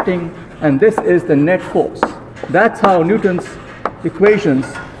that are acting, and this is the net force. That's how Newton's equations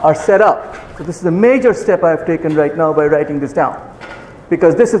are set up. So this is a major step I've taken right now by writing this down,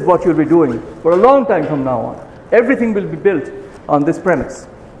 because this is what you'll be doing for a long time from now on. Everything will be built on this premise.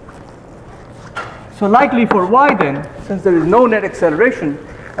 So likely for y then, since there is no net acceleration,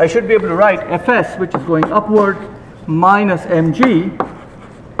 I should be able to write Fs, which is going upward, minus mg,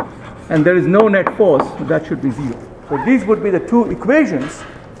 and there is no net force, so that should be 0. So these would be the two equations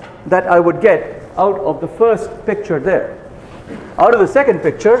that I would get out of the first picture there. Out of the second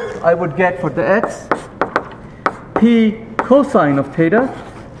picture, I would get for the x, P cosine of theta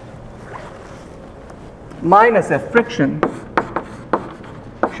minus F friction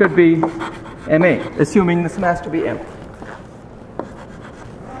should be ma, assuming this mass to be m.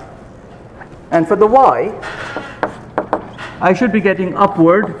 And for the y, I should be getting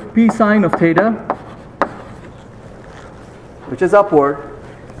upward P sine of theta, which is upward.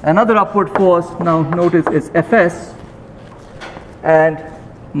 Another upward force, now notice, is Fs, and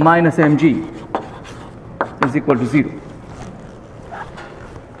minus mg is equal to 0.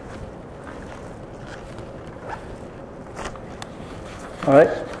 All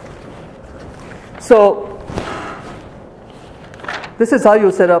right. So this is how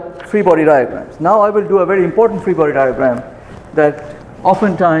you set up free body diagrams. Now I will do a very important free body diagram that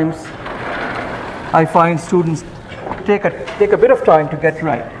oftentimes I find students take a bit of time to get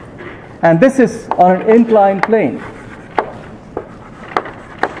right. And this is on an inclined plane.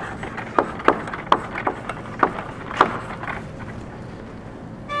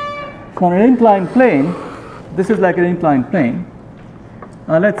 On an inclined plane, this is like an inclined plane.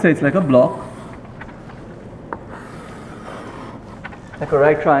 Let's say it's like a block, like a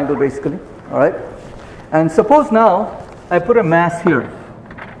right triangle basically, all right? And suppose now I put a mass here.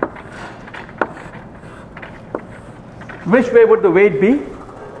 Which way would the weight be?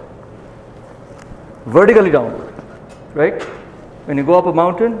 Vertically downward, right? When you go up a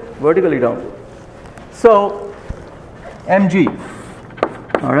mountain, vertically downward. So, mg,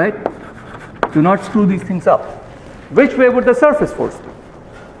 all right? Do not screw these things up. Which way would the surface force be?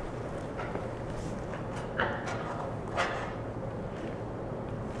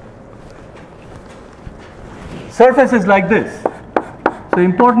 Surface is like this. So the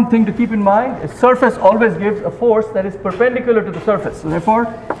important thing to keep in mind is surface always gives a force that is perpendicular to the surface. So therefore,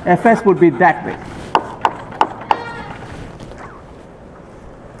 Fs would be that way.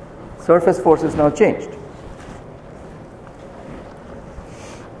 Surface force is now changed.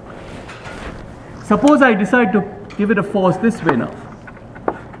 Suppose I decide to give it a force this way now,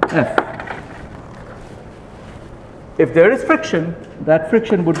 F. If there is friction, that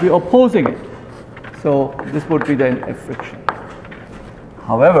friction would be opposing it. So this would be then F friction.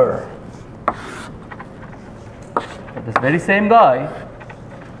 However, this very same guy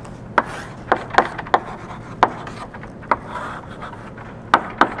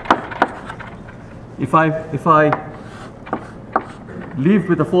if I leave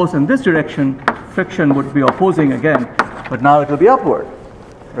with a force in this direction, friction would be opposing again, but now it will be upward,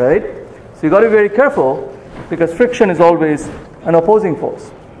 right? So you got to be very careful because friction is always an opposing force.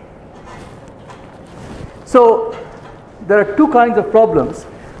 So there are two kinds of problems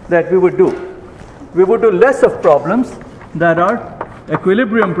that we would do. We would do less of problems that are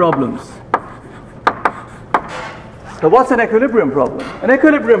equilibrium problems. So what's an equilibrium problem? An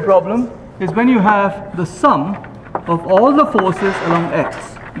equilibrium problem is when you have the sum of all the forces along x.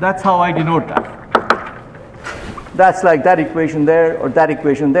 That's how I denote that. That's like that equation there or that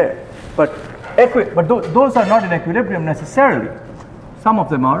equation there. But those are not in equilibrium necessarily. Some of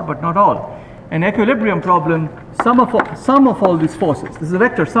them are, but not all. An equilibrium problem, sum of all these forces. This is a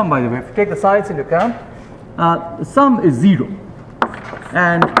vector sum, by the way. If you take the signs into account, the sum is 0.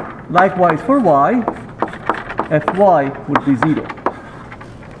 And likewise for y, Fy would be 0.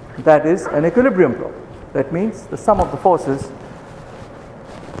 That is an equilibrium problem. That means the sum of the forces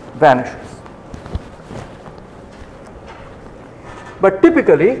vanishes. But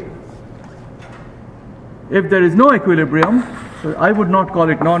typically, if there is no equilibrium, so I would not call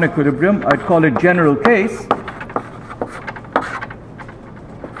it non-equilibrium, I'd call it general case.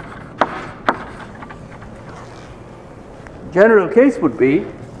 General case would be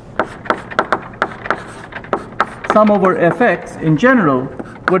sum over Fx in general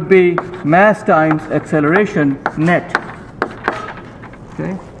would be mass times acceleration net.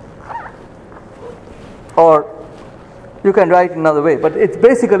 Okay? Or you can write another way, but it's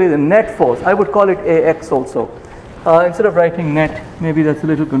basically the net force. I would call it Ax also. Instead of writing net, maybe that's a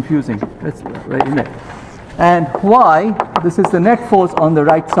little confusing. Let's write net. And y, this is the net force on the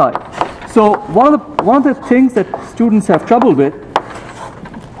right side. So one of the things that students have trouble with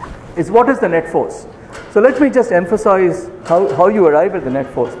is what is the net force. So let me just emphasize how you arrive at the net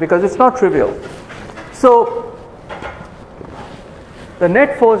force, because it's not trivial. So the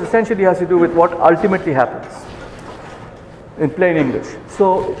net force essentially has to do with what ultimately happens in plain English.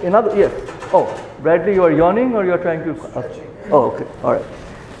 So yes. Oh, Bradley, you are yawning or you are trying to? Oh, okay, all right.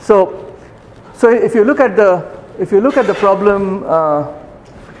 So if you look at the problem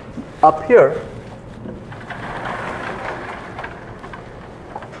up here,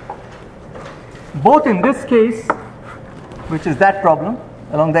 both in this case, which is that problem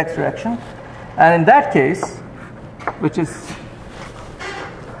along the x direction, and in that case, which is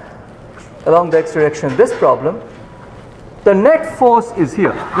along the x direction, this problem, the net force is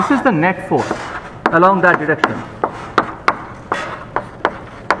here. This is the net force along that direction.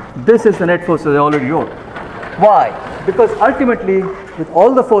 This is the net force that I already wrote. Why? Because ultimately, with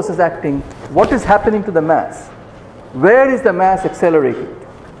all the forces acting, what is happening to the mass? Where is the mass accelerating?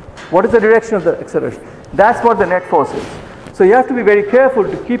 What is the direction of the acceleration? That's what the net force is. So you have to be very careful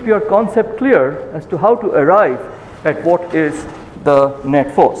to keep your concept clear as to how to arrive at what is the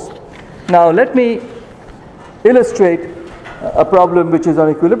net force. Now let me illustrate a problem which is on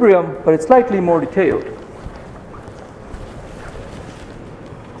equilibrium, but it's slightly more detailed.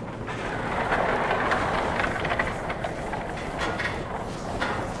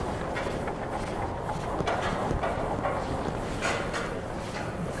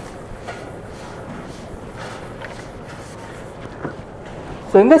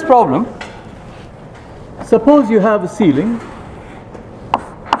 So in this problem, suppose you have a ceiling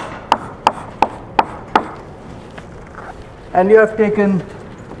and you have taken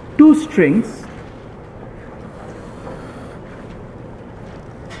two strings.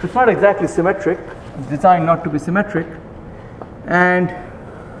 It's not exactly symmetric, it's designed not to be symmetric, and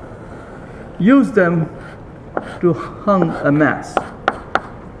use them to hang a mass.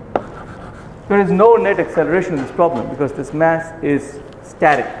 There is no net acceleration in this problem because this mass is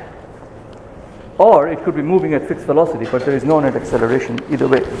static. Or it could be moving at fixed velocity, but there is no net acceleration either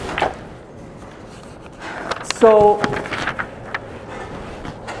way. So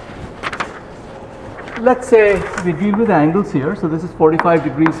let's say we deal with angles here. So this is 45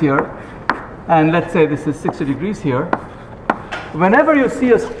 degrees here, and let's say this is 60 degrees here. Whenever you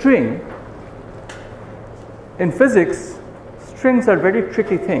see a string, in physics, strings are very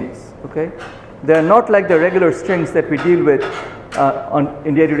tricky things, okay? They are not like the regular strings that we deal with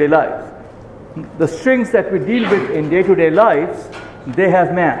in day-to-day lives. The strings that we deal with in day-to-day lives, they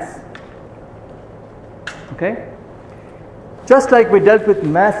have mass, okay? Just like we dealt with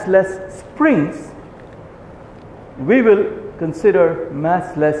massless springs, we will consider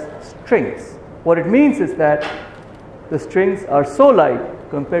massless strings. What it means is that the strings are so light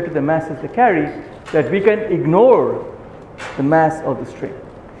compared to the masses they carry that we can ignore the mass of the string.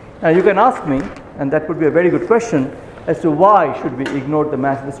 Now you can ask me, and that would be a very good question, as to why should we ignore the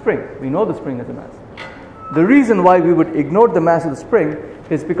mass of the spring? We know the spring has a mass. The reason why we would ignore the mass of the spring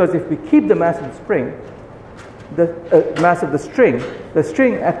is because if we keep the mass of the spring, the mass of the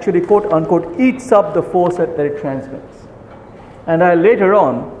string actually quote unquote eats up the force that it transmits. And I'll later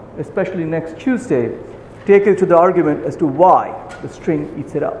on, especially next Tuesday, take you to the argument as to why the string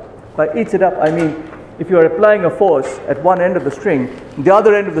eats it up. By eats it up, I mean if you are applying a force at one end of the string, the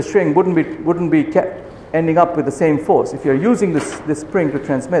other end of the string wouldn't be ending up with the same force if you're using this spring to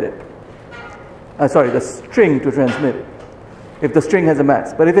transmit it. The string to transmit it, if the string has a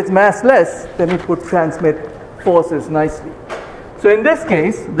mass. But if it's massless, then it would transmit forces nicely. So in this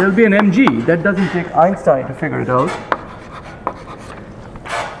case, there will be an mg. That doesn't take Einstein to figure it out.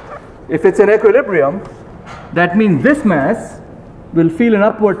 If it's in equilibrium, that means this mass will feel an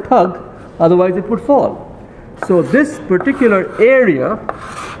upward tug, otherwise it would fall. So this particular area,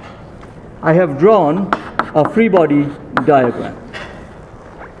 I have drawn a free body diagram.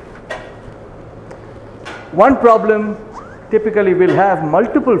 One problem typically will have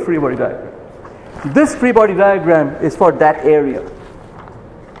multiple free body diagrams. This free body diagram is for that area.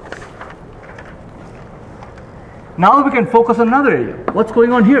 Now we can focus on another area. What's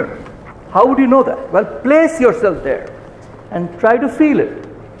going on here? How would you know that? Well, place yourself there and try to feel it.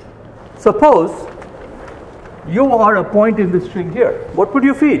 Suppose you are a point in the string here. What would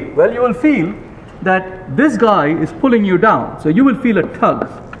you feel? Well, you will feel that this guy is pulling you down. So you will feel a tug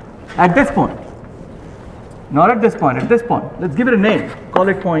at this point. Not at this point, at this point. Let's give it a name. Call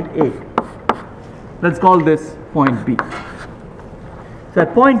it point A. Let's call this point B. So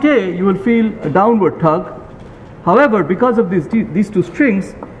at point A, you will feel a downward tug. However, because of these two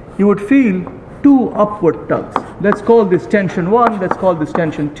strings, you would feel two upward tugs. Let's call this tension 1, let's call this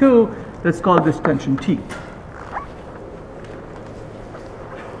tension 2, let's call this tension T.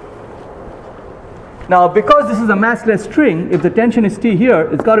 Now, because this is a massless string, if the tension is T here,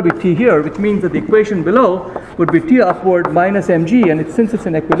 it's got to be T here, which means that the equation below would be T upward minus mg, and since it's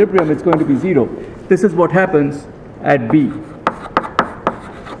in equilibrium, it's going to be 0. This is what happens at B.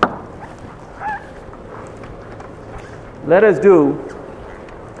 Let us do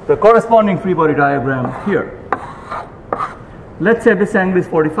the corresponding free body diagram here. Let's say this angle is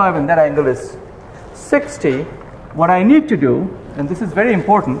 45 and that angle is 60. What I need to do, and this is very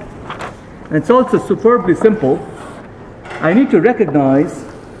important, and it's also superbly simple, I need to recognize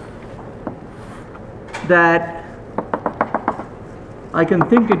that I can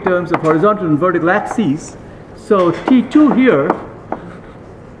think in terms of horizontal and vertical axes. So T2 here,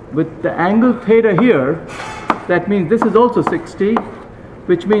 with the angle theta here, that means this is also 60,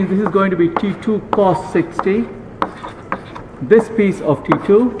 which means this is going to be T2 cos 60, this piece of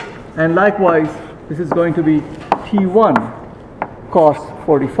T2, and likewise this is going to be T1 cos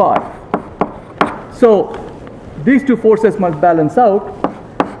 45. So these two forces must balance out,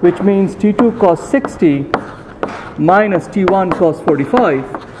 which means T2 cos 60 minus T1 cos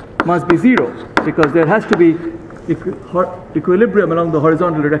 45 must be 0, because there has to be equilibrium along the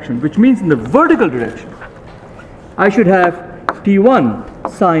horizontal direction, which means in the vertical direction, I should have T1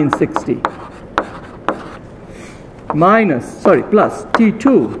 sine 60 plus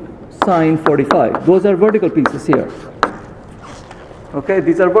T2 sine 45. Those are vertical pieces here. Okay,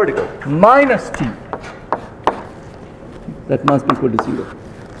 these are vertical. Minus T. That must be equal to 0.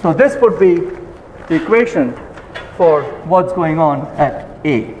 So this would be the equation for what's going on at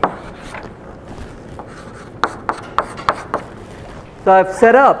A. So I've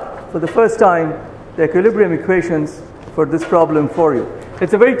set up for the first time the equilibrium equations for this problem for you.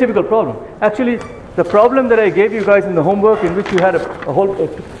 It's a very typical problem. Actually, the problem that I gave you guys in the homework, in which you had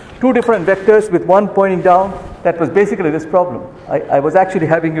two different vectors with one pointing down, that was basically this problem. I was actually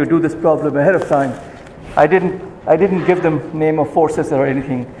having you do this problem ahead of time. I didn't give them name of forces or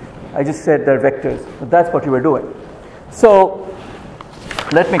anything. I just said they're vectors. But that's what you were doing. So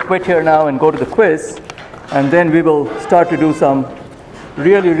let me quit here now and go to the quiz, and then we will start to do some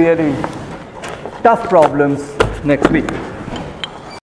really, really tough problems next week.